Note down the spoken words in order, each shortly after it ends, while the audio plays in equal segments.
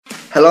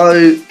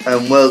Hello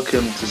and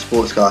welcome to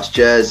Sportscast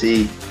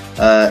Jersey.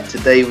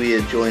 Today we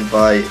are joined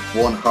by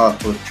one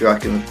half of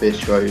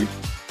Dragonfish Road,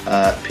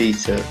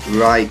 Peter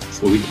Wright.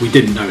 Well, we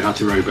didn't know how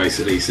to row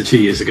basically. So 2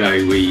 years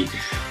ago we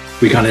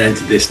kind of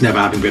entered this never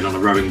having been on a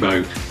rowing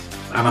boat.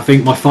 And I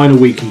think my final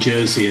week in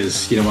Jersey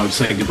is, I was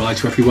saying goodbye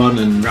to everyone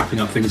and wrapping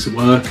up things at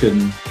work,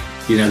 and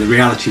the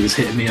reality was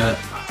hitting me a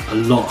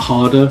lot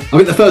harder. I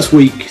think the first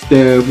week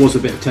there was a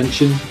bit of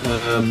tension,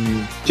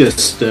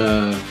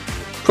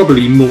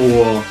 probably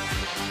more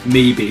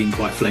me being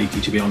quite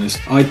flaky, to be honest.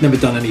 I'd never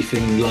done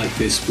anything like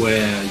this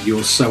where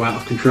you're so out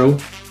of control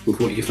with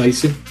what you're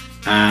facing,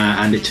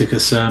 and it took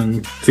us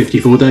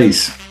 54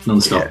 days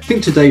non-stop. Yeah. I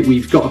think to date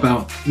we've got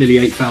about nearly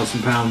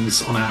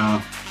 £8,000 on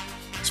our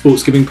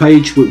sports giving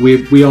page.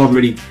 We are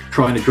really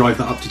trying to drive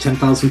that up to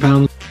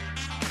 £10,000.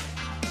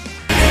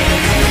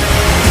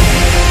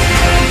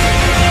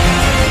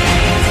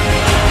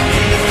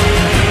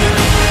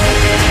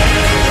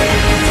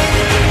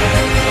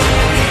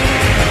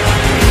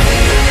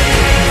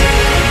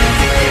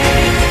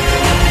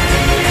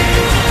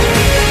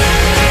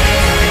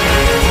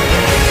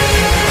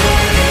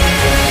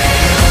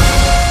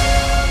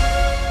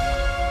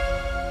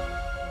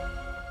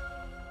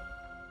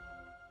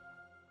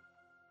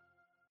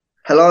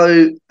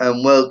 Hello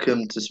and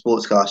welcome to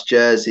Sportscast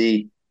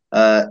Jersey.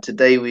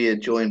 Today we are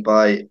joined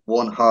by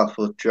one half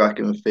of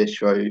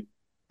Dragonfish Road,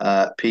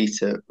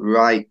 Peter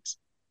Wright.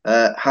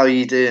 How are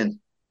you doing?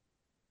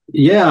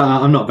 Yeah,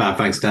 I'm not bad,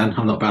 thanks, Dan.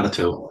 I'm not bad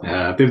at all.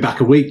 I've been back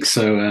a week,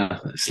 so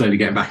slowly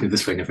getting back into the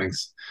swing of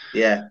things.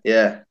 Yeah.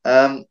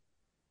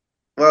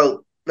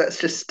 Well, let's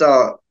just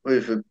start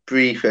with a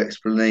brief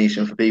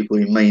explanation for people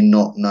who may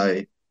not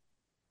know.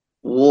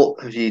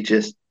 What have you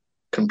just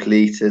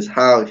completed?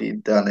 How have you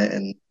done it?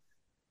 And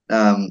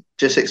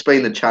just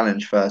explain the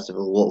challenge first of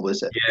all. What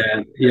was it?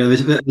 Yeah.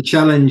 The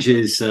challenge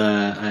is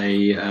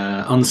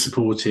a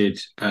unsupported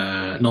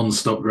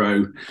non-stop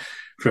row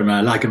from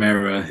La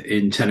Gomera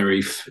in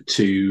Tenerife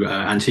to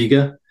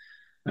Antigua,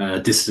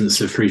 distance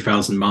of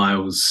 3,000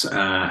 miles,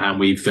 and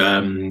we've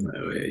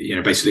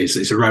basically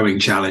it's a rowing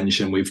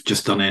challenge, and we've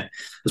just done it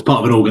as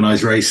part of an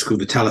organised race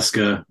called the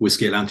Talisker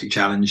Whiskey Atlantic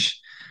Challenge,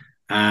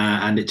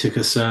 and it took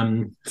us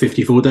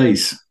 54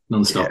 days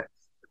non-stop. Yeah.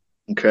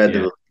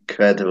 Incredible.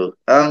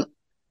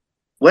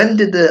 When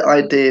did the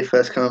idea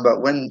first come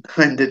about? When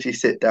did you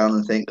sit down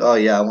and think, oh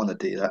yeah, I want to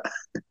do that?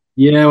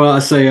 Yeah, well, I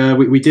say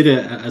we did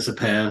it as a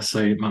pair.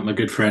 So my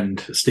good friend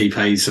Steve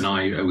Hayes and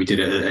I, we did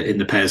it in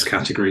the pairs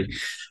category.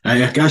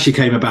 It actually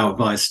came about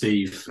via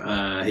Steve.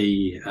 I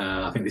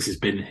think this has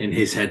been in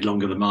his head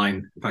longer than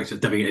mine. In fact, I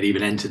don't think it had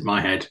even entered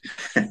my head.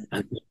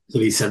 And so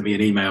he sent me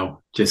an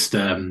email just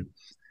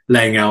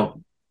laying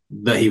out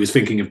that he was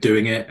thinking of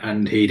doing it,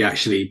 and he'd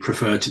actually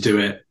prefer to do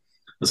it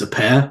as a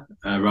pair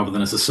rather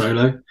than as a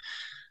solo.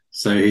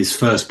 So his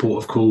first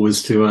port of call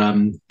was to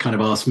kind of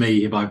ask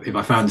me if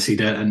I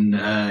fancied it, and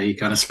he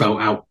kind of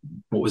spelt out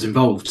what was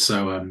involved.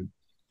 So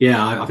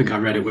I think I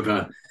read it with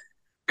a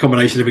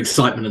combination of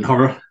excitement and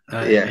horror,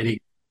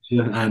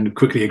 and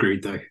quickly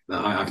agreed though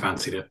that I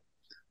fancied it.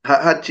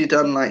 Had you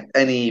done like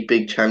any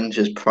big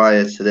challenges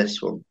prior to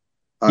this one?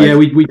 Yeah,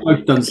 we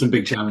both done some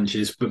big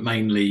challenges, but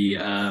mainly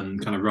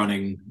kind of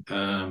running,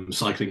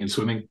 cycling, and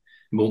swimming.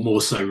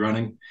 More so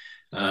running.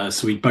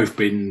 So we'd both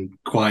been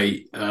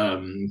quite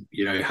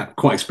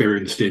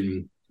experienced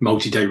in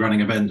multi-day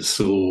running events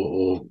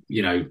or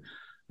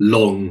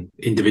long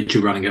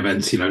individual running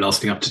events,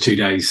 lasting up to 2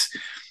 days.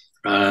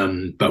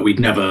 But we'd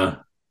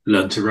never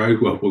learned to row.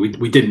 Well,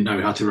 we didn't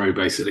know how to row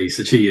basically.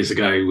 So 2 years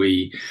ago,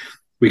 we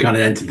kind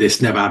of entered this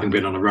never having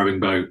been on a rowing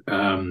boat.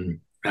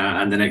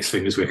 And the next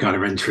thing is we're kind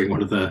of entering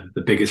one of the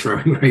biggest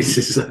rowing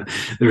races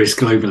there is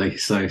globally.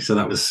 So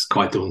that was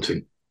quite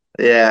daunting.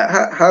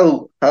 Yeah.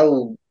 How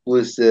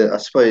was I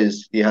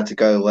suppose you had to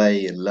go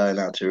away and learn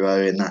how to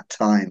row in that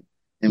time.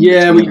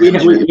 Yeah,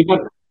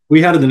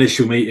 we had an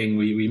initial meeting.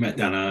 We met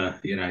down a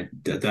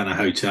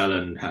hotel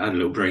and had a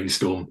little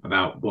brainstorm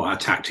about what our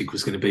tactic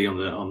was going to be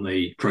on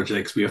the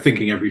projects. We were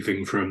thinking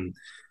everything from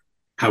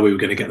how we were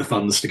going to get the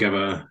funds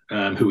together,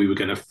 who we were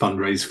going to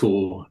fundraise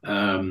for,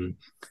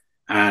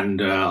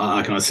 and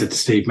I kind of said to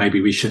Steve,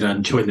 maybe we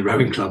should join the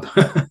rowing club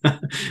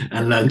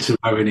and learn to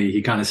row. And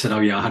he kind of said,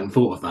 "Oh yeah, I hadn't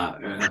thought of that."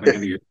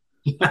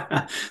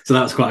 So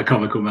that was quite a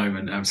comical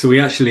moment. So we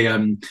actually,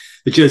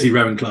 the Jersey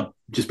Rowing Club,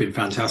 just been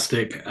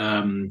fantastic.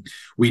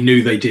 We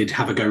knew they did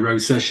have a go row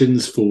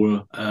sessions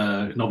for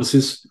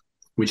novices,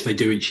 which they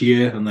do each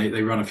year, and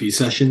they run a few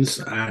sessions.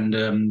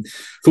 And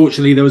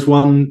fortunately, there was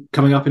one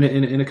coming up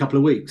in a couple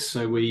of weeks.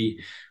 So we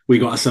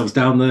got ourselves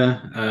down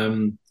there,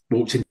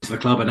 walked into the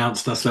club,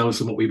 announced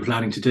ourselves and what we were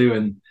planning to do,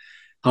 and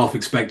half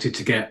expected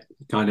to get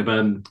kind of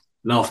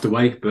laughed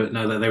away, but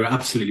no, they were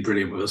absolutely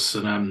brilliant with us.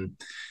 And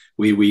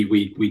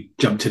we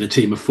jumped in a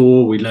team of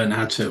 4. We learned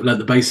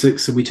the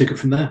basics, and we took it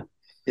from there.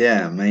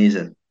 Yeah,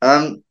 amazing.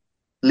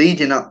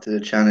 Leading up to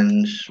the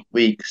challenge,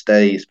 weeks,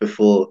 days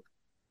before,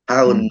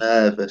 how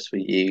nervous were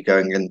you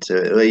going into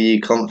it? Were you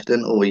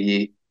confident, or were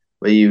you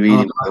Were you Uh,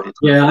 really worried?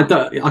 yeah,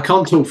 I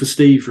can't talk for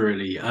Steve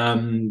really,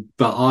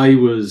 but I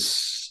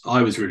was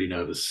really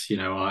nervous.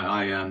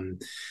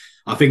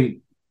 I think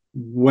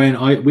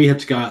when we had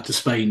to go out to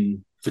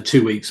Spain for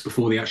 2 weeks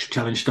before the actual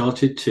challenge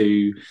started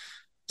to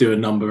do a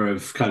number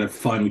of kind of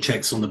final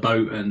checks on the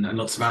boat and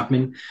lots of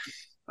admin.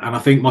 And I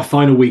think my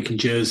final week in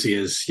Jersey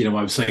is, I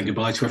was saying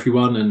goodbye to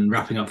everyone and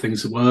wrapping up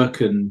things at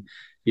work. And,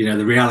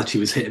 the reality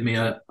was hitting me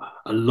a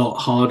lot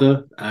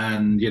harder.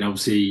 And,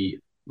 obviously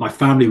my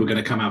family were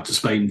going to come out to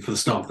Spain for the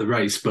start of the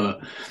race,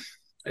 but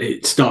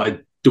it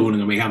started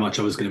dawning on me how much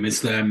I was going to miss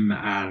them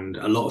and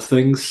a lot of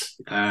things.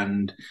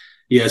 And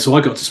yeah, so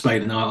I got to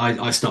Spain and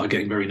I started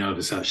getting very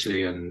nervous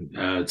actually,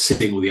 and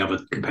seeing all the other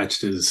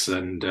competitors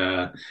and,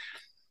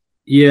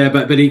 yeah,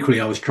 but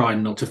equally, I was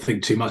trying not to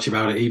think too much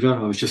about it either.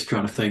 I was just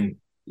trying to think,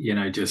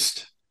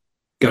 just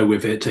go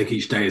with it, take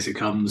each day as it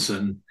comes,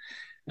 and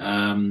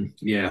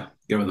yeah,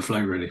 go with the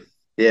flow really.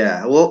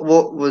 Yeah.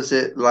 What was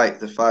it like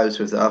the fives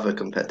with the other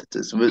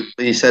competitors?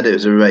 You said it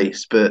was a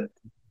race, but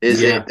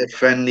is it Yeah, a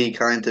friendly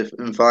kind of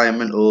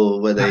environment,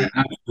 or were they?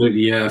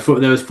 absolutely. Yeah,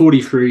 there was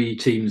 43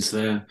 teams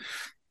there,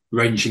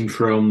 ranging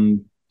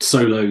from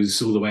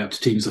solos all the way up to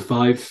teams of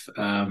five.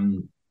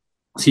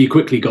 So you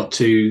quickly got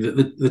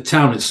to the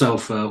town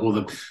itself, or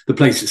the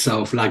place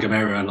itself, La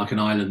Gomera, like an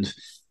island.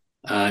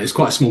 It's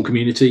quite a small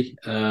community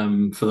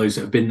for those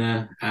that have been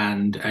there,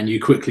 and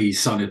you quickly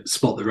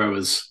spot the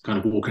rowers kind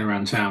of walking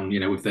around town,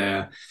 with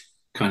their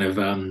kind of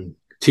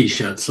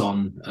t-shirts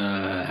on,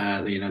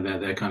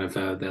 their kind of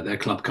their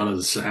club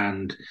colours,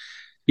 and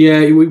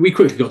yeah, we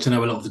quickly got to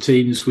know a lot of the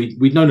teams.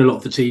 We'd known a lot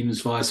of the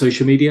teams via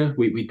social media.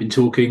 We'd been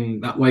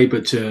talking that way,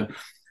 but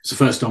it's the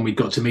first time we'd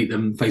got to meet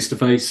them face to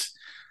face.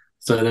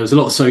 So there was a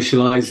lot of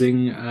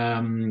socialising,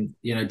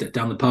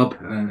 down the pub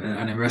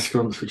and in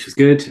restaurants, which was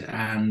good,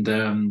 and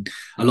a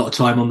lot of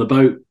time on the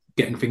boat,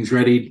 getting things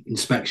ready,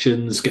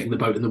 inspections, getting the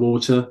boat in the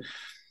water.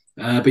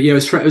 But yeah,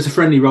 it was a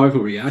friendly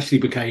rivalry. It actually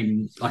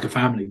became like a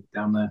family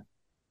down there.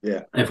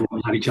 Yeah.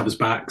 Everyone had each other's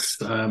backs.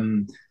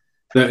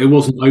 It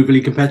wasn't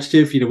overly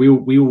competitive. We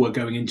all were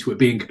going into it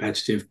being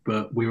competitive,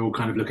 but we were all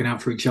kind of looking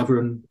out for each other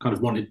and kind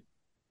of wanted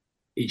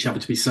each other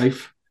to be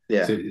safe.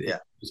 Yeah. So Yeah.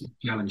 it was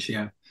a challenge,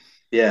 yeah.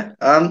 Yeah.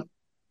 I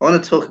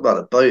want to talk about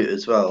the boat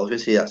as well.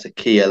 Obviously, that's a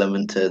key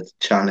element to the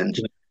challenge.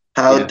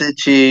 How Yeah.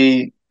 did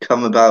you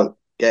come about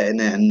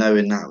getting it and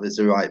knowing that was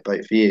the right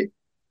boat for you?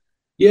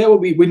 Yeah, well,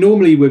 we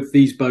normally with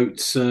these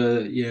boats,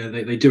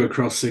 they do a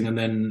crossing, and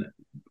then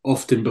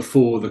often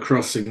before the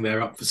crossing,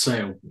 they're up for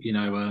sale.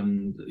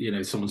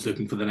 Someone's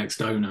looking for the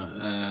next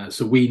owner.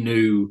 So we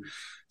knew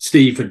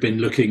Steve had been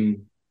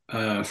looking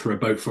for a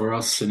boat for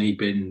us, and he'd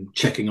been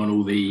checking on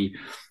all the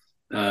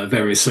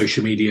various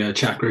social media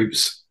chat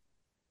groups,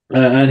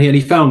 and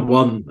he found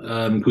one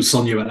called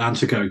Sonio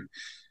Atlantico,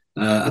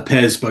 a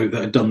pairs boat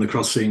that had done the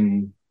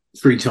crossing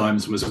 3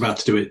 times and was about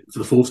to do it for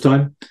the 4th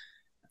time.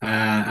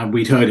 And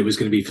we'd heard it was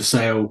going to be for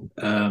sale,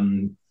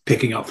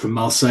 picking up from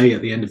Marseille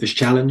at the end of this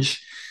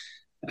challenge.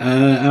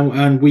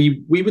 And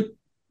we were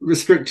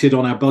restricted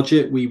on our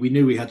budget. We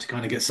knew we had to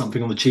kind of get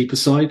something on the cheaper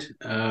side.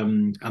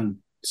 And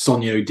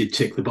Sonio did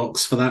tick the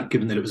box for that,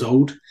 given that it was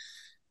old.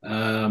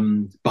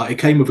 But it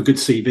came with a good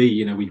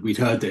CV. We'd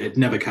heard that it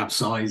never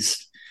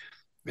capsized.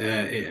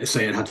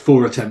 It had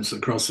 4 attempts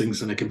at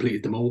crossings and it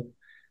completed them all.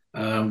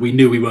 We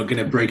knew we weren't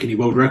going to break any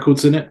world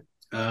records in it,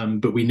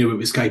 but we knew it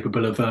was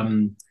capable of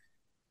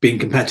being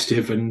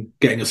competitive and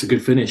getting us a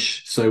good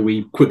finish. So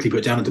we quickly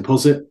put down a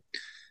deposit,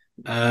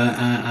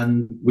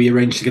 and we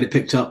arranged to get it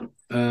picked up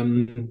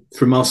from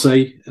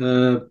Marseille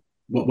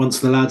once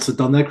the lads had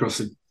done their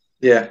crossing.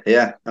 Yeah,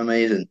 yeah,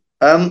 amazing.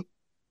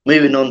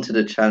 Moving on to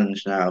the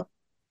challenge now.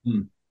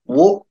 Hmm.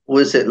 What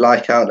was it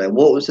like out there?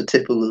 What was a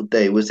typical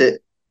day? Was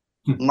it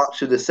Hmm.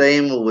 much of the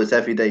same, or was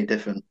every day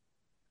different?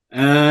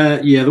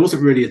 Yeah, there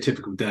wasn't really a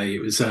typical day. It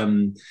was,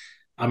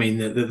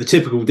 the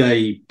typical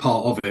day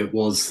part of it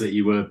was that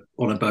you were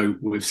on a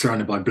boat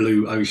surrounded by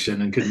blue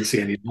ocean and couldn't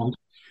see any land.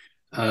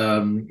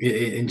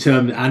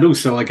 And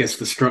also, I guess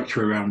the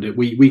structure around it.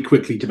 We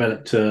quickly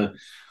developed a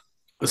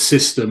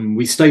system.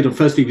 We stayed on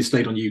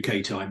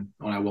UK time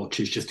on our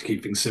watches just to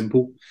keep things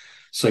simple.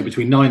 So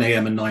between 9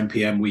 a.m. and 9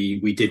 p.m.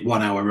 we did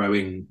 1 hour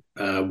rowing,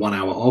 1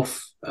 hour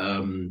off,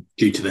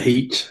 due to the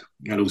heat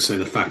and also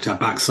the fact our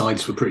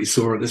backsides were pretty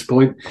sore at this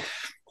point.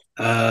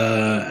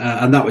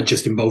 And that would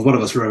just involve one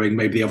of us rowing,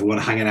 maybe the other one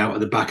hanging out at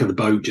the back of the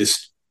boat,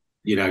 just,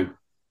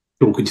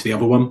 talking to the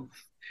other one.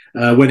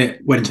 When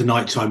it went to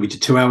night time, we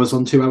did 2 hours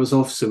on, 2 hours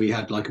off. So we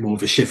had like more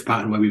of a shift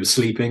pattern where we were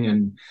sleeping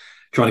and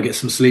trying to get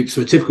some sleep.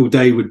 So a typical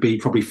day would be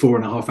probably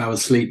 4.5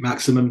 hours sleep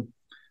maximum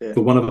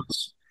for one of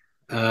us.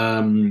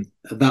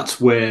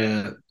 That's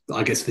where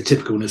I guess the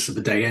typicalness of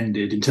the day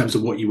ended. In terms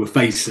of what you were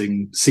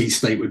facing, sea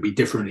state would be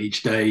different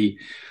each day.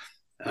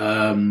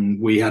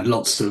 We had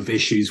lots of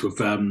issues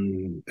with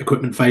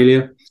equipment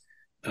failure,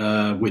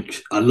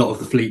 which a lot of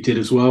the fleet did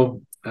as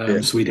well.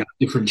 So we'd have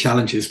different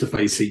challenges to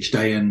face each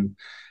day and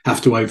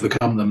have to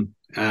overcome them,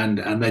 and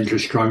then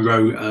just try and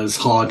row as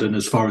hard and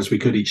as far as we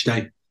could each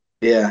day.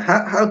 Yeah.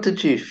 How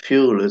did you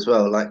fuel as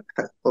well? Like,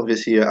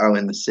 obviously you're out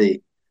in the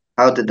sea.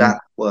 How did that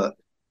work?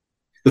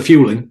 The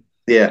fueling.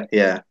 Yeah,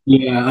 yeah,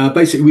 Yeah,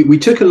 basically, we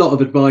took a lot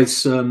of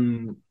advice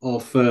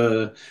off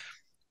Kit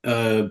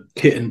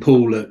and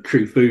Paul at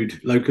True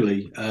Food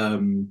locally,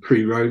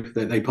 Pre-Row.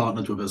 They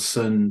partnered with us,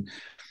 and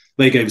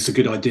they gave us a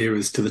good idea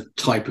as to the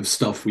type of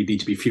stuff we need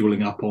to be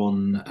fueling up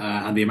on,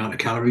 and the amount of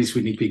calories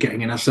we need to be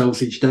getting in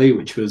ourselves each day,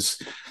 which was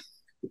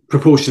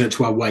proportionate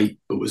to our weight,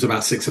 but was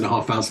about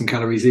 6,500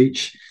 calories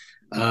each.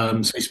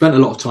 So we spent a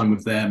lot of time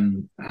with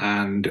them,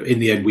 and in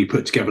the end, we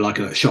put together like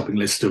a shopping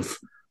list of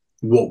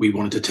what we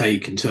wanted to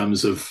take in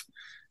terms of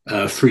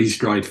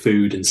freeze-dried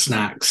food and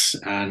snacks,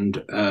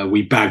 and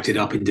we bagged it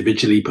up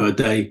individually per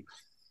day.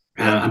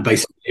 And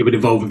basically, it would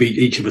involve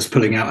each of us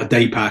pulling out a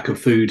day pack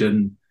of food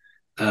and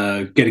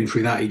getting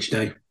through that each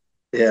day.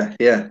 yeah,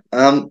 yeah.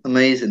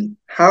 Amazing.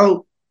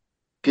 How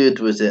good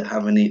was it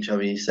having each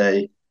of you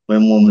say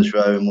when one was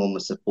row and one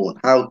was support?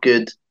 How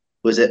good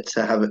was it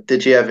to have it?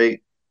 Did you ever,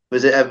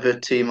 was it ever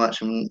too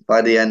much? And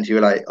by the end, you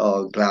were like,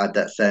 oh, glad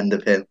that's the end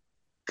of him.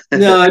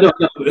 No,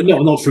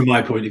 not from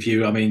my point of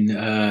view. I mean,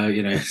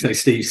 so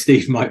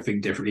Steve might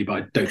think differently, but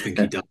I don't think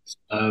he does.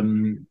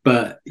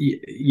 But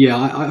yeah,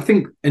 I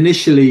think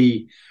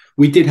initially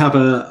we did have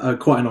a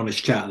quite an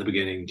honest chat at the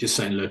beginning, just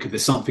saying, look, if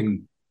there's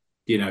something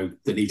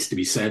that needs to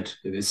be said,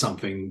 if there's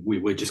something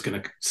we're just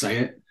going to say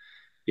it.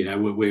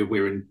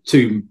 We're in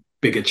too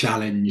big a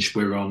challenge.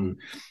 We're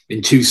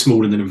in too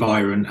small an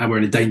environment, and we're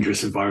in a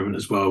dangerous environment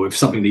as well. If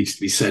something needs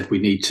to be said, we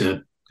need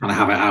to kind of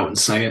have it out and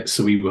say it.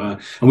 So we are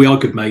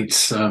good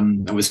mates,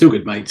 and we're still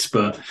good mates,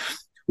 but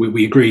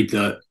we agreed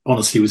that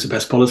honesty was the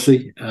best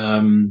policy.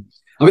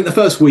 I think the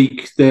first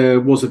week there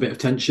was a bit of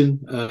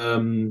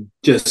tension,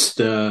 just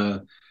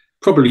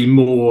probably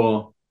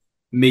more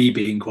me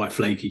being quite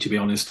flaky, to be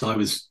honest. I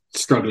was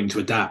struggling to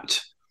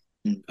adapt.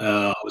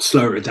 I was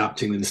slower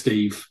adapting than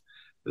Steve.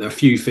 There are a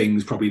few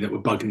things probably that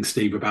were bugging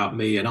Steve about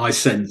me, and I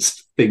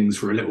sensed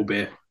things were a little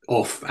bit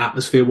off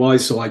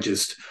atmosphere-wise, so I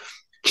just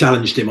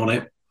challenged him on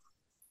it.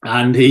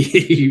 And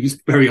he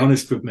was very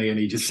honest with me, and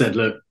he just said,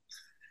 look,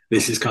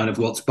 this is kind of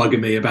what's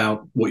bugging me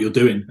about what you're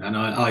doing. And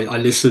I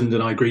listened,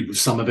 and I agreed with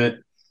some of it.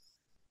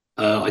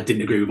 I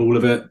didn't agree with all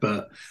of it,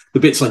 but the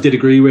bits I did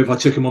agree with, I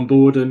took him on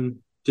board and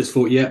just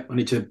thought, yeah, I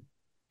need to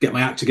get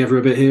my act together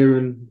a bit here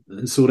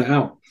and sort it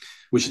out,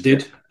 which I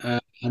did.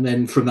 And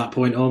then from that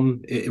point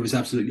on, it was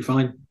absolutely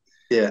fine.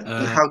 Yeah.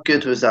 And how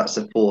good was that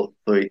support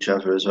for each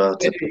other as well?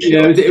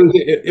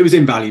 It was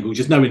invaluable,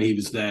 just knowing he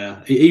was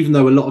there. Even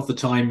though a lot of the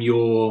time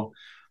you're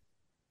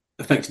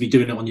effectively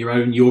doing it on your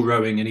own, you're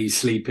rowing and he's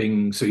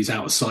sleeping, so he's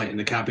out of sight in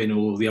the cabin,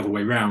 or the other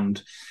way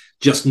around,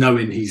 just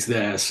knowing he's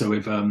there. So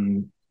if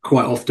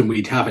quite often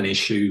we'd have an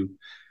issue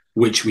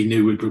which we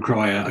knew would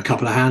require a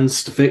couple of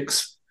hands to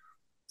fix.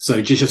 So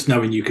just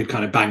knowing you could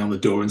kind of bang on the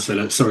door and say,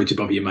 look, sorry to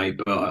bother you,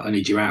 mate, but I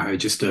need you out here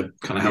just to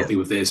kind of help me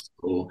with this.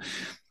 Or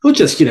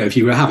just, if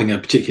you were having a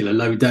particular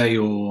low day,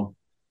 or,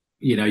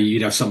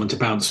 you'd have someone to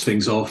bounce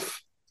things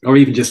off, or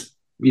even just,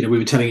 we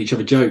were telling each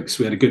other jokes.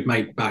 We had a good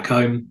mate back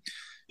home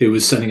who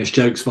was sending us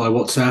jokes via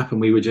WhatsApp, and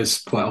we were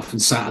just quite often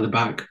sat at the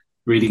back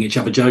reading each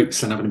other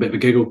jokes and having a bit of a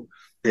giggle.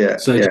 Yeah.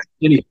 So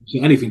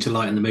anything to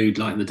lighten the mood,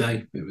 lighten the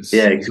day. It was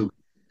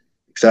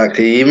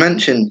exactly. You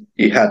mentioned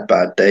you had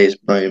bad days,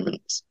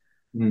 moments.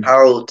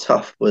 How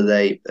tough were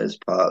they as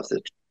part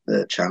of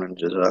the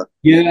challenge as well?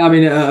 Yeah, I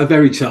mean,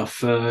 very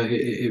tough.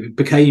 It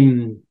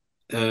became,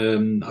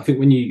 I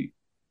think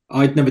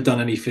I'd never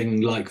done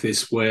anything like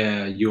this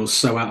where you're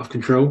so out of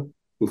control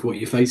with what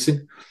you're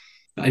facing.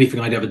 Anything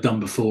I'd ever done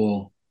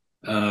before,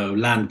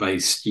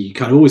 land-based, you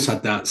kind of always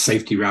had that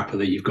safety wrapper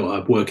that you've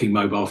got a working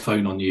mobile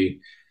phone on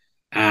you,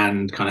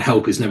 and kind of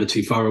help is never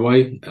too far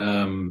away.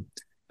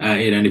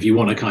 And if you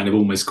want to kind of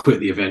almost quit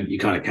the event, you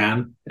kind of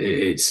can.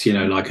 It's,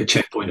 like a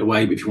checkpoint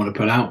away, but if you want to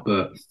pull out.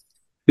 But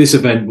this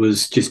event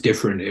was just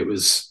different. It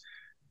was,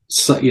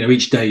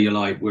 each day you're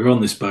like, we're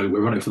on this boat,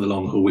 we're on it for the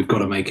long haul, we've got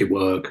to make it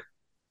work.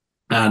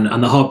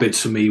 And the hard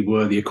bits for me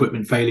were the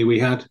equipment failure we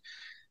had,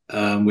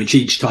 which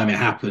each time it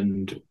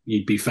happened,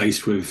 you'd be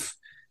faced with,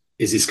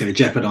 is this going to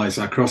jeopardize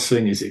our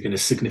crossing? Is it going to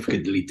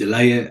significantly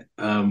delay it?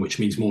 Which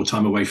means more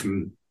time away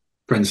from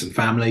friends and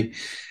family.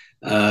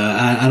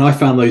 And I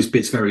found those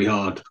bits very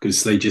hard,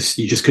 because you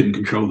just couldn't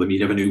control them. You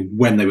never knew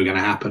when they were going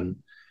to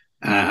happen.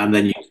 And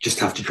then you just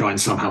have to try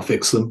and somehow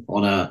fix them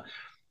on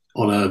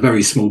a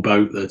very small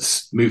boat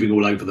that's moving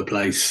all over the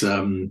place.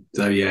 So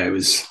yeah, it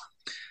was,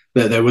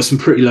 there were some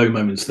pretty low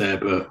moments there,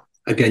 but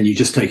again, you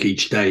just take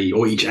each day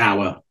or each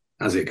hour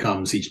as it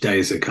comes, each day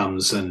as it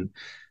comes, and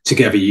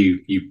together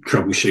you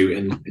troubleshoot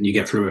and you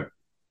get through it.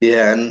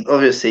 Yeah, and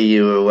obviously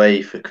you were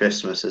away for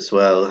Christmas as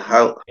well.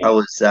 How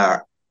was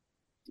that?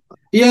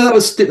 Yeah,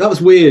 that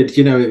was weird.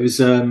 It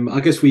was. I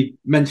guess we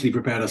mentally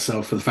prepared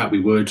ourselves for the fact we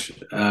would.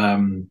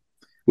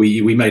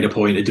 We made a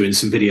point of doing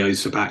some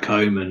videos for back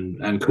home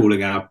and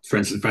calling our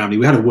friends and family.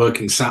 We had a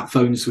working sat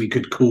phone, so we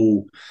could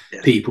call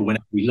people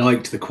whenever we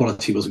liked. The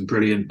quality wasn't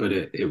brilliant, but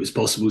it was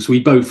possible. So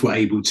we both were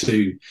able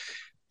to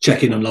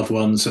check in on loved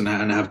ones and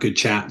have good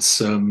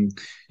chats. We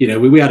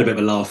had a bit of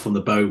a laugh on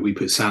the boat. We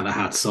put Santa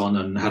hats on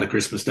and had a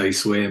Christmas Day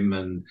swim,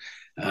 and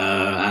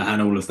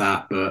and all of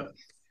that. But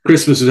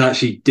Christmas was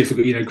actually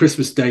difficult.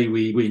 Christmas Day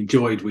we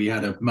enjoyed. We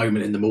had a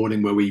moment in the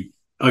morning where we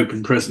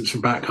opened presents from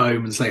back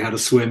home and say had a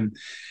swim,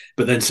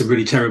 but then some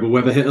really terrible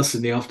weather hit us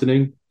in the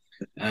afternoon,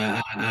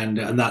 and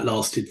that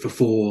lasted for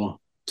 4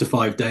 to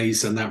 5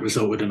 days, and that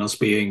resulted in us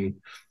being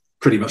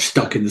pretty much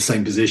stuck in the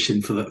same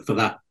position for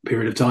that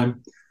period of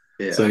time.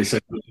 Yeah. So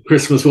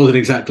Christmas wasn't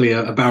exactly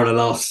a barrel of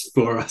laughs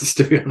for us,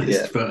 to be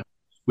honest, but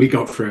we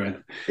got through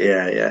it.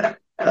 Yeah.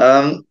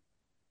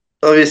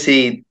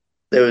 Obviously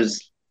there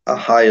was a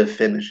higher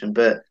finishing,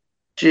 but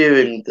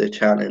during the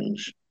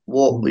challenge,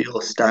 what were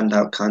your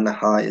standout kind of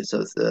highs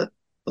of the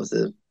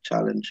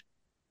challenge?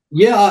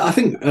 Yeah, I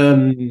think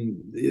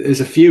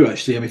there's a few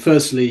actually. I mean,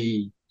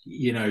 firstly,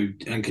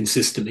 and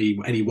consistently,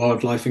 any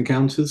wildlife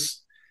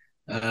encounters.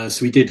 So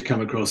we did come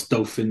across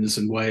dolphins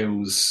and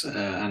whales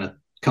and a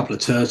couple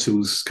of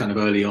turtles kind of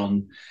early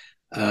on.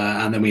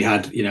 And then we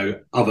had,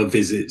 other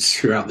visits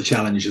throughout the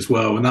challenge as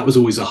well. And that was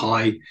always a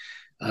high.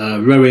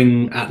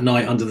 Rowing at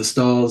night under the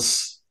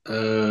stars,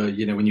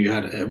 when you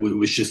had it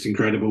was just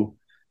incredible.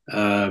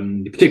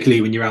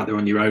 Particularly when you're out there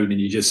on your own and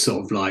you just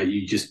sort of like,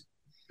 you just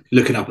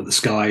looking up at the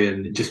sky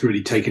and just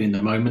really taking in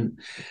the moment.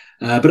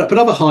 But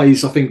other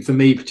highs, I think for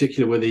me,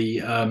 particularly were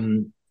the,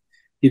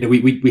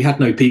 we had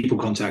no people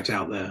contact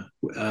out there.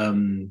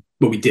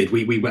 Well, we did.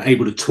 We were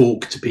able to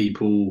talk to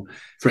people,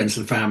 friends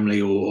and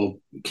family, or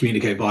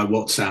communicate via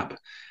WhatsApp.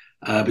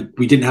 But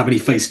we didn't have any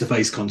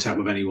face-to-face contact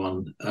with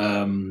anyone.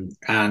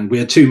 And we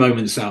had 2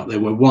 moments out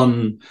there where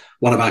one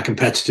of our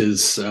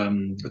competitors, a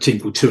team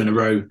called Two in a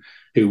Row,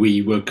 who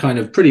we were kind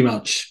of pretty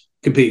much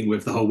competing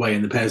with the whole way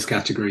in the pairs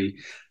category,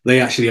 they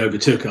actually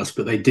overtook us,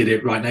 but they did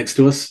it right next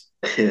to us.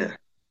 Yeah.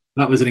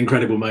 That was an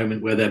incredible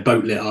moment where their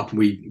boat lit up and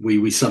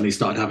we suddenly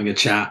started having a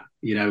chat,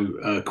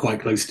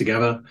 quite close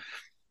together.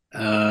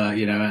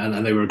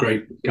 And they were a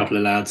great couple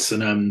of lads.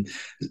 And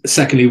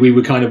secondly,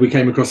 we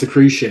came across a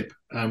cruise ship,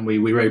 and we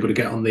were able to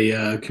get on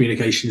the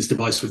communications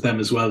device with them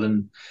as well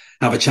and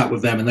have a chat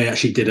with them. And they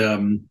actually did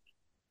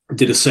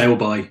a sail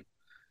by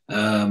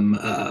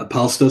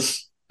past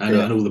us,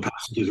 and all the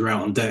passengers were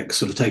out on deck,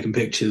 sort of taking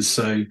pictures.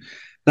 So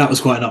that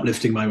was quite an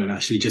uplifting moment,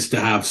 actually, just to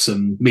have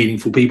some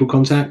meaningful people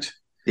contact.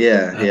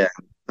 Yeah.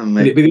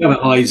 But the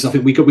other highs, I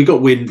think we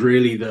got wind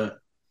really that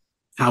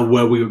how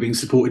well we were being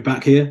supported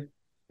back here.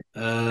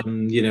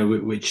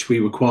 Which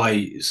we were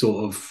quite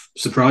sort of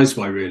surprised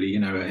by, really,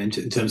 in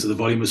terms of the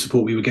volume of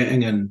support we were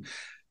getting, and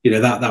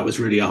that was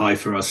really a high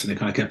for us, and it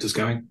kind of kept us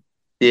going.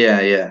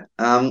 Yeah.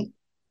 I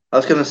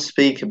was going to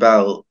speak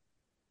about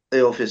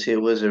obviously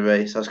it was a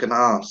race. I was going to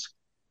ask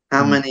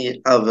how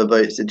many other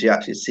boats did you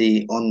actually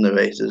see on the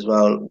race as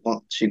well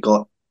once you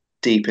got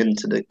deep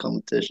into the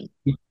competition?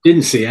 You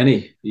didn't see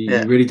any. You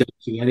really don't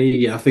see any.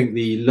 Yeah, I think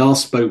the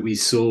last boat we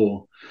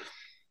saw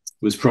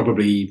was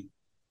probably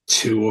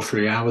 2 or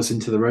 3 hours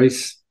into the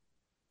race,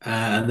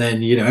 and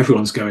then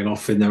everyone's going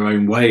off in their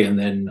own way. And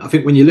then I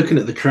think when you're looking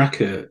at the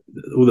tracker,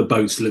 all the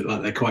boats look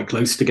like they're quite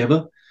close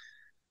together,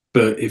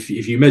 but if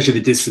you measure the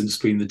distance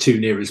between the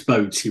 2 nearest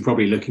boats, you're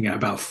probably looking at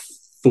about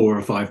 4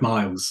 or 5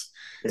 miles.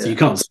 So you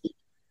can't see.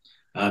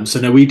 So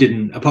no, we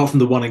didn't, apart from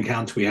the one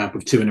encounter we had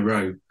with Two in a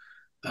Row,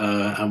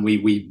 and we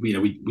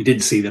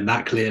didn't see them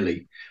that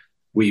clearly.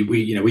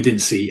 We didn't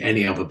see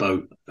any other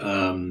boat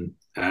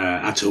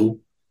at all.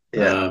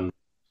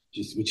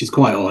 Which is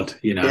quite odd,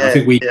 I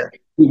think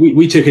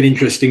we took an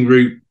interesting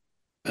route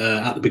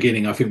at the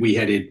beginning. I think we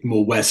headed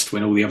more west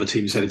when all the other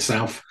teams headed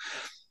south.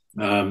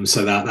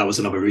 So that was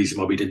another reason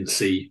why we didn't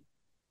see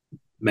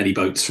many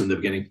boats from the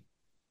beginning.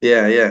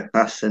 Yeah,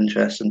 that's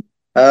interesting.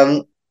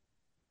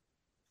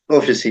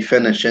 Obviously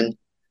finishing.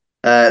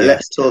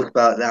 Let's talk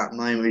about that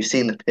moment. We've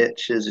seen the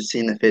pictures, we've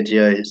seen the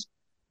videos.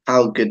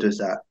 How good was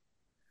that?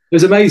 It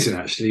was amazing,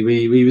 actually.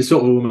 We were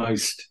sort of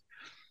almost.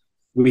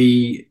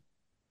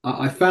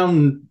 I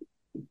found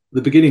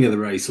the beginning of the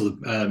race, or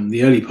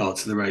the early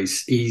parts of the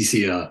race,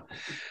 easier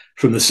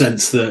from the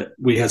sense that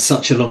we had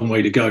such a long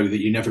way to go that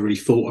you never really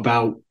thought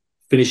about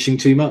finishing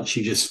too much.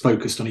 You just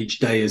focused on each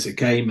day as it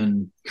came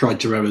and tried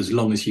to row as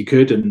long as you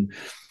could. And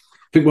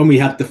I think when we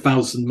had the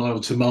 1,000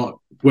 mile to mark,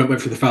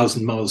 went for the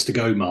 1,000 miles to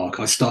go mark,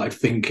 I started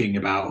thinking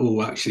about,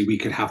 actually, we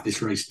could have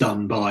this race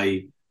done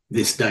by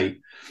this date.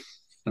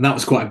 And that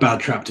was quite a bad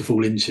trap to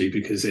fall into,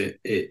 because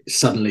it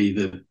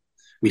suddenly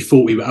we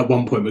thought we were at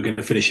one point we were going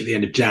to finish at the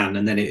end of Jan,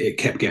 and then it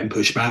kept getting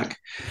pushed back.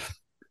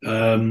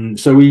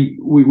 So we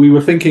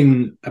were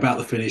thinking about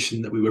the finish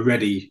and that we were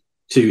ready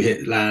to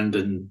hit land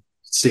and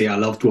see our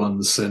loved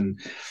ones,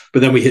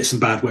 but then we hit some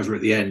bad weather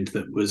at the end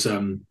that was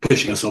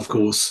pushing us off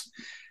course,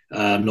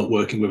 not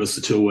working with us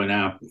at all, and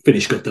our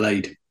finish got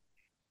delayed.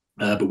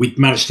 But we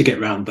managed to get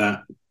around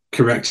that,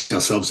 correct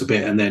ourselves a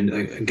bit, and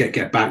then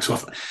get back.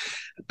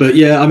 But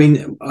yeah, I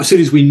mean, as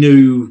soon as we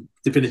knew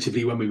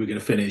definitively when we were going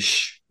to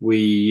finish,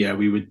 we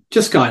were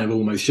just kind of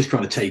almost just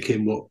trying to take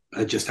in what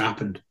had just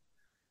happened.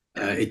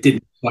 It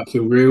didn't quite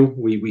feel real.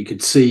 We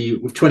could see,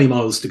 with 20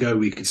 miles to go,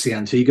 we could see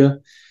Antigua,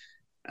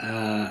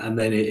 and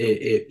then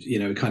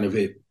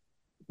the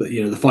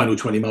final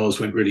 20 miles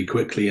went really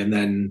quickly, and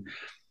then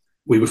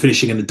we were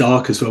finishing in the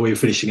dark as well. We were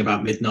finishing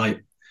about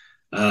midnight.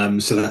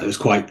 So that was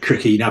quite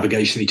tricky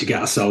navigationally to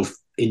get ourselves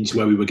into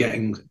where we were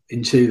getting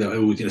into. There were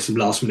all, some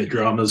last minute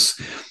dramas.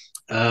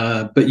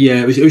 But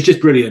yeah, it was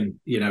just brilliant,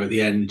 at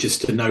the end,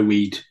 just to know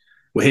we're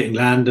hitting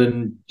land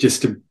and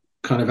just to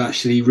kind of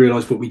actually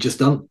realise what we'd just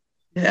done.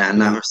 Yeah,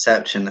 and that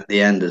reception at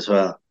the end as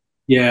well.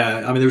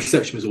 Yeah, I mean, the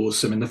reception was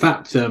awesome. And the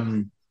fact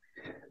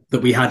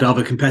that we had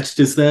other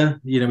competitors there,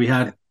 we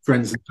had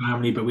friends and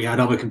family, but we had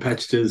other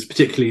competitors,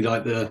 particularly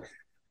like the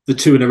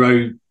 2 in a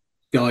row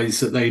guys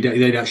that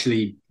they'd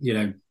actually,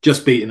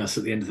 just beaten us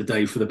at the end of the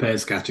day for the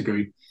pairs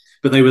category.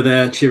 But they were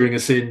there cheering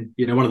us in.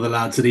 One of the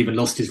lads had even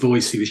lost his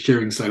voice. He was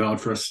cheering so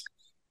hard for us,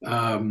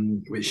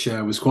 which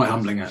was quite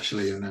humbling,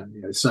 actually.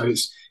 And so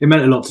it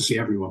meant a lot to see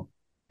everyone.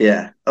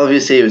 Yeah,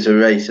 obviously it was a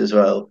race as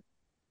well.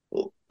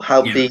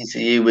 How pleased are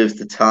you with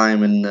the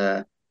time and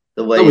the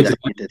way that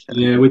you did it?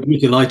 Yeah, we're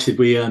delighted.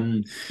 We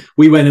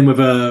went in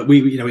with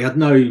we had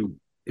no.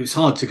 It was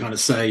hard to kind of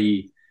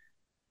say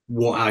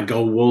what our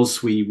goal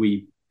was.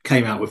 We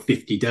came out with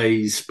 50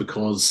 days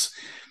because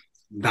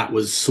that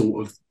was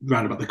sort of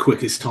round about the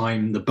quickest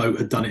time the boat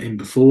had done it in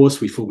before.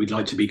 So we thought we'd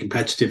like to be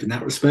competitive in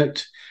that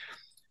respect.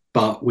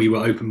 But we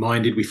were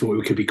open-minded. We thought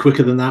we could be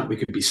quicker than that. We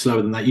could be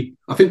slower than that.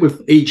 I think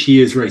with each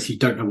year's race, you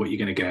don't know what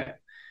you're going to get.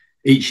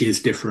 Each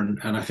year's different.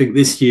 And I think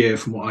this year,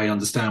 from what I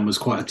understand, was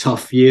quite a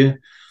tough year,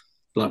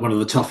 like one of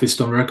the toughest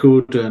on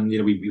record. And,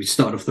 we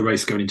started off the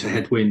race going into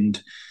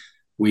headwind.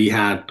 We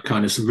had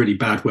kind of some really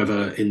bad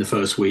weather in the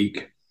first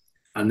week.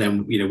 And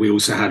then, we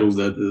also had all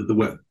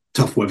the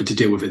tough weather to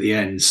deal with at the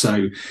end.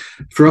 So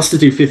for us to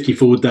do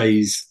 54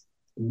 days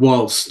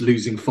whilst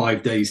losing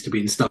 5 days to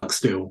being stuck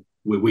still,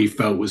 we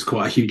felt was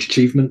quite a huge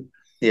achievement.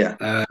 Yeah.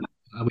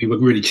 And we were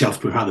really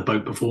chuffed with how the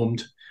boat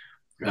performed.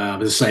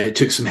 As I say, it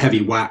took some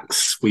heavy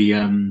whacks. We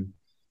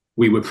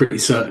were pretty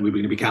certain we were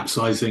going to be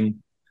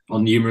capsizing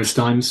on numerous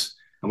times,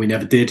 and we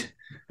never did.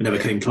 We never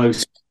came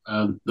close.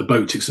 The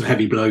boat took some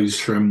heavy blows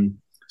from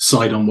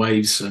side-on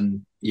waves,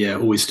 and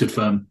always stood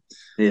firm.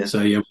 Yeah. So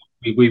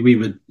we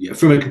were,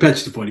 from a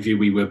competitive point of view,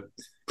 we were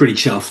pretty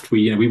chuffed.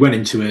 We went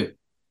into it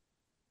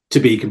to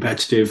be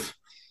competitive.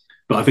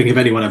 But I think if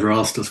anyone ever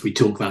asked us, we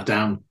talk that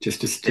down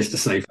just to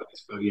say,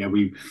 but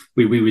we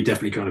were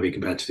definitely trying to be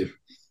competitive.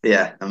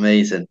 Yeah,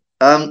 amazing.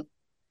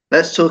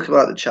 Let's talk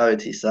about the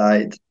charity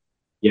side.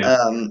 Yeah.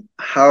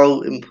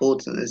 How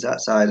important is that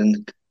side,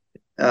 and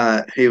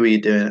who are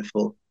you doing it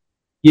for?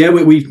 Yeah,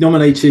 we've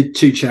nominated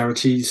 2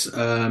 charities.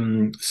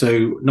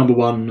 So number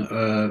one,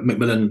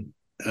 Macmillan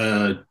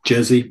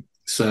Jersey.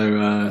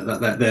 So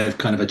they're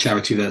kind of a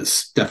charity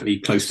that's definitely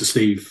close to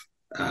Steve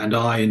and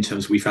I, in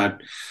terms of we've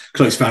had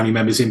close family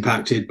members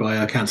impacted by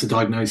a cancer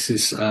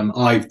diagnosis.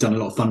 I've done a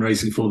lot of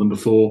fundraising for them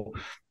before,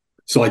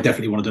 so I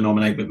definitely wanted to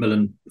nominate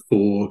Macmillan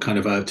for kind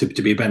of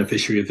to be a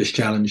beneficiary of this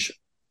challenge.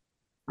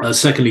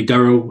 Secondly,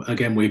 Durrell.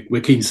 Again,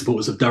 we're keen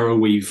supporters of Durrell.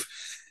 We've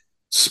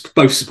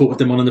both supported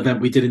them on an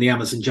event we did in the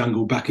Amazon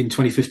jungle back in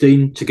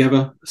 2015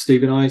 together,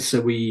 Steve and I.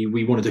 So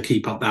we wanted to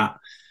keep up that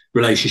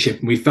relationship,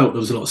 and we felt there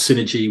was a lot of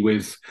synergy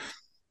with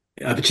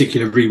a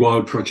particular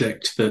Rewild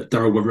project that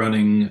Durrell were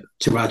running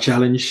to our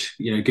challenge.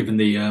 Given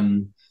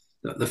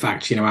the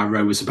fact our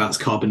row was about as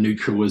carbon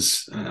neutral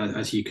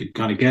as you could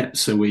kind of get.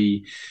 So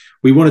we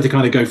wanted to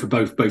kind of go for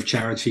both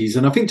charities,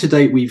 and I think to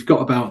date we've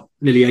got about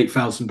nearly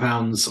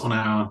 £8,000 on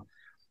our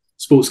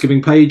sports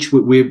giving page.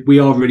 We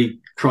are really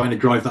trying to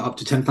drive that up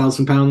to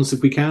 £10,000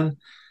 if we can.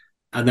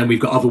 And then we've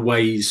got other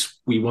ways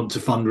we want to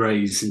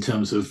fundraise in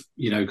terms of,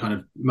 kind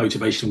of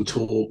motivational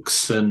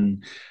talks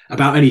and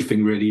about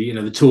anything really.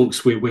 The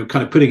talks, we're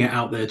kind of putting it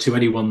out there to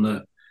anyone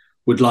that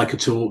would like a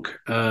talk.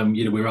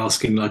 We're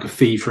asking like a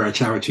fee for our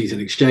charities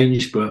in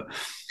exchange, but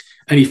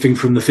anything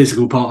from the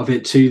physical part of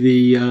it to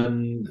the,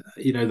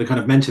 the kind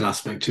of mental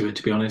aspect to it,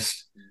 to be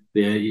honest.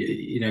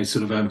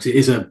 It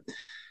is a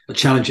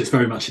challenge that's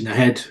very much in the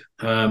head.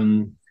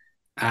 So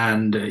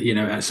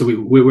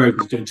we're open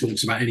to doing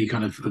talks about any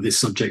kind of this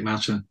subject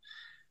matter,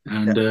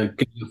 and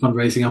getting the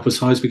fundraising up as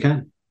high as we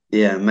can.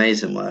 Yeah,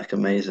 amazing work.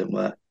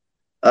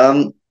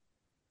 I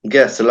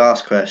guess the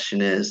last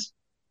question is,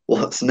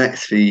 what's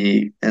next for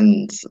you,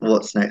 and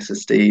what's next for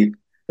Steve?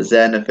 Is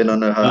there anything on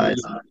the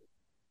horizon?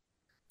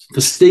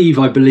 For Steve,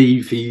 I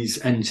believe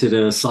he's entered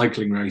a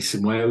cycling race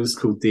in Wales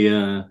called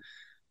the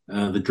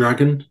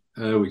Dragon,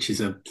 which is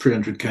a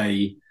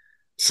 300k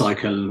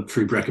cycle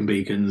through Brecon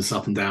Beacons,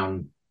 up and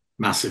down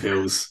massive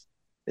hills.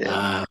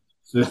 Yeah.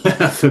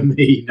 For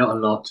me, not a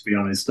lot, to be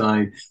honest.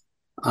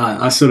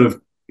 I sort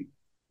of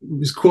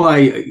was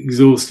quite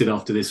exhausted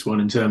after this one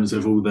in terms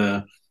of all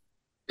the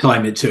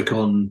time it took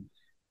on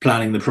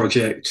planning the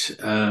project,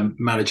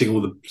 managing all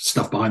the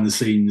stuff behind the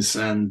scenes,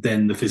 and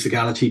then the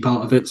physicality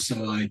part of it.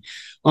 So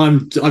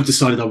I've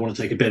decided I want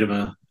to take a bit of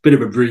a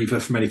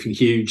breather from anything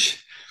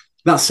huge.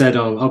 That said,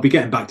 I'll be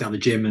getting back down the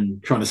gym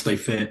and trying to stay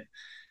fit,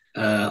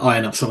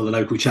 iron up some of the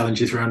local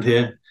challenges around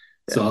here.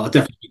 Yeah. So I'll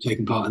definitely be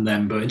taking part in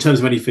them. But in terms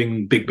of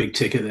anything big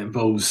ticket that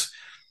involves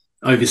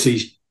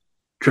overseas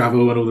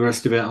travel and all the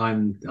rest of it,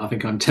 I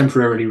think I'm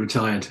temporarily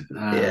retired.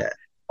 Yeah.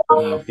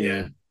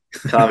 Yeah.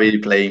 Can't really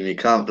blame you.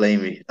 Can't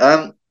blame you.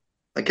 I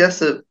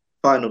guess a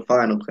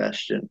final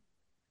question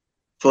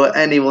for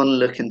anyone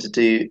looking to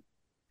do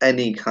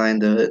any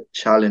kind of a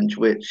challenge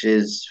which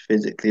is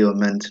physically or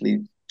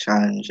mentally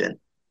challenging.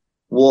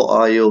 What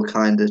are your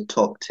kind of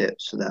top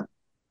tips for them?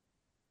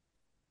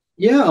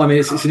 Yeah, I mean,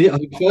 I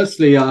think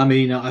firstly, I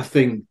mean, I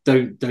think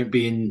don't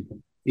be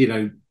in, you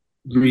know,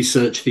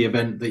 research the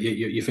event that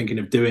you're thinking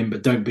of doing,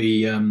 but don't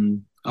be.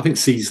 I think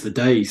seize the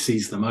day,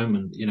 seize the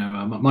moment. You know,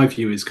 my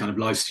view is kind of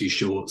life's too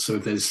short. So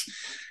if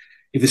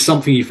there's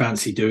something you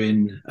fancy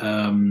doing,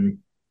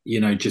 you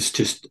know,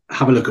 just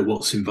have a look at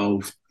what's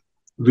involved,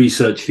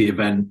 research the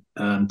event,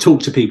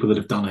 talk to people that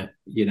have done it.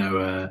 You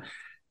know,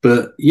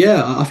 but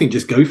yeah, I think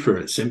just go for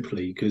it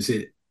simply because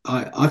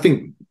I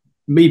think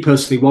me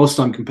personally, whilst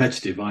I'm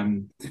competitive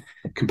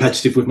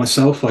with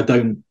myself. I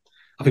think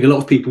a lot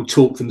of people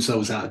talk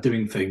themselves out of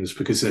doing things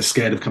because they're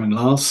scared of coming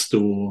last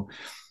or,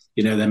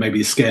 you know, they're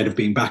maybe scared of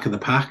being back of the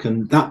pack.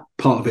 And that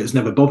part of it has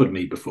never bothered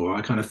me before.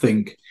 I kind of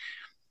think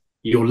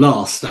you're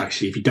last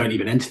actually if you don't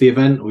even enter the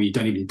event or you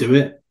don't even do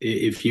it.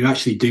 If you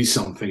actually do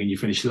something and you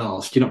finish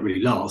last, you're not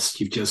really last.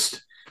 You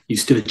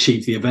still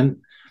achieved the event.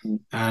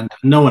 And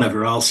no one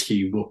ever asks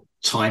you what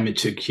time it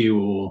took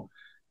you or,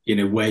 you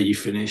know, where you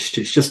finished.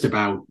 It's just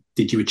about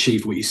did you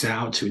achieve what you set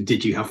out to and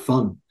did you have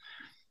fun?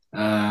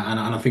 And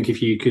I think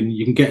if you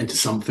can get into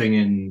something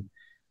and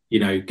you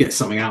know get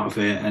something out of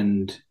it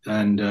and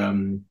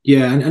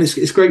yeah and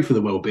it's great for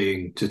the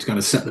well-being to kind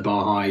of set the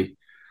bar high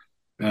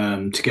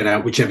to get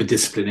out whichever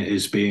discipline it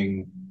is,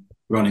 being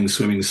running,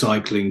 swimming,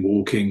 cycling,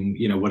 walking,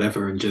 you know,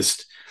 whatever, and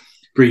just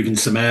breathe in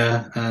some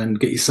air and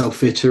get yourself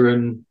fitter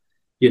and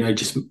you know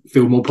just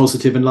feel more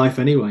positive in life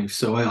anyway.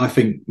 So I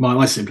think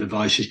my simple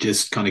advice is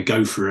just kind of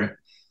go for it.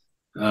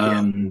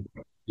 Yeah.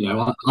 You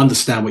know, I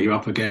understand what you're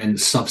up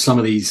against. Some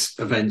of these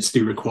events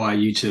do require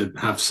you to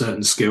have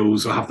certain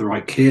skills or have the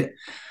right kit.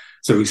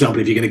 So, for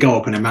example, if you're going to go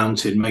up in a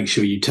mountain, make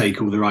sure you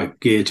take all the right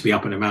gear to be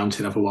up in a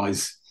mountain.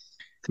 Otherwise,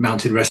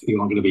 mountain rescue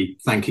aren't going to be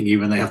thanking you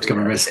when they have to come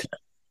and rescue.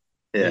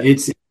 Yeah.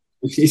 It's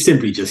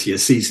simply just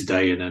seize the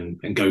day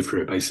and go for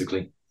it,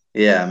 basically.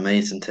 Yeah,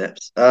 amazing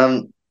tips.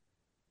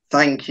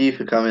 Thank you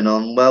for coming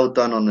on. Well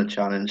done on the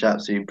challenge.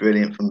 Absolutely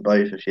brilliant from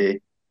both of you.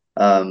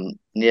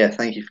 Yeah,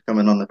 thank you for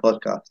coming on the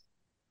podcast.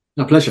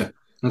 No, pleasure.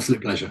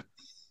 Absolute pleasure.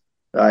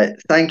 Right.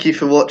 Thank you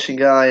for watching,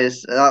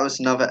 guys. That was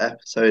another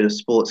episode of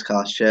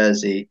Sportscast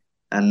Jersey,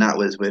 and that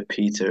was with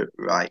Peter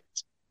Wright.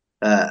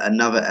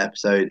 Another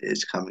episode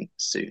is coming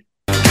soon.